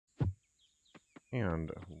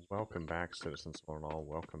And welcome back, citizens one and all.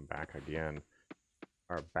 Welcome back again.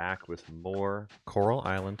 Are back with more Coral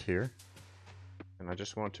Island here. And I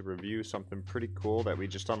just want to review something pretty cool that we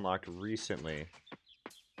just unlocked recently.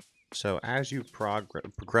 So as you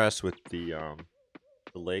progress with the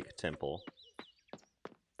lake temple,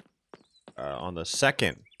 on the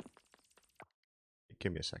second,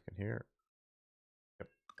 give me a second here. Yep,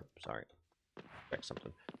 sorry, check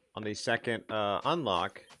something. On the second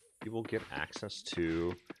unlock, you will get access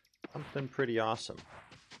to something pretty awesome.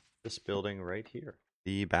 This building right here,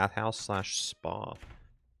 the bathhouse slash spa.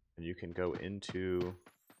 And you can go into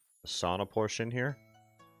the sauna portion here,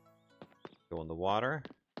 go in the water,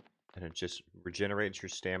 and it just regenerates your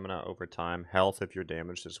stamina over time, health if you're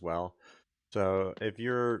damaged as well. So if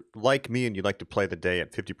you're like me and you like to play the day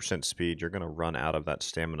at 50% speed, you're going to run out of that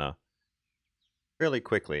stamina fairly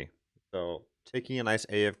quickly. So taking a nice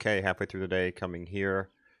AFK halfway through the day, coming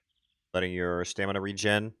here, letting your stamina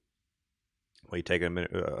regen, while you take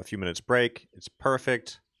a few minutes break, it's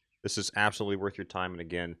perfect. This is absolutely worth your time. And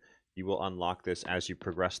again, you will unlock this as you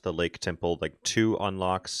progress the lake temple. Like 2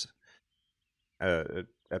 unlocks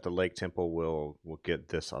at the lake temple will get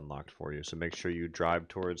this unlocked for you. So make sure you drive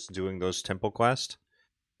towards doing those temple quests,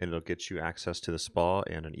 and it'll get you access to the spa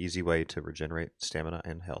and an easy way to regenerate stamina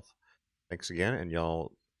and health. Thanks again, and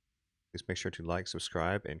y'all please make sure to like,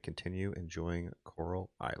 subscribe, and continue enjoying Coral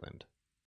Island.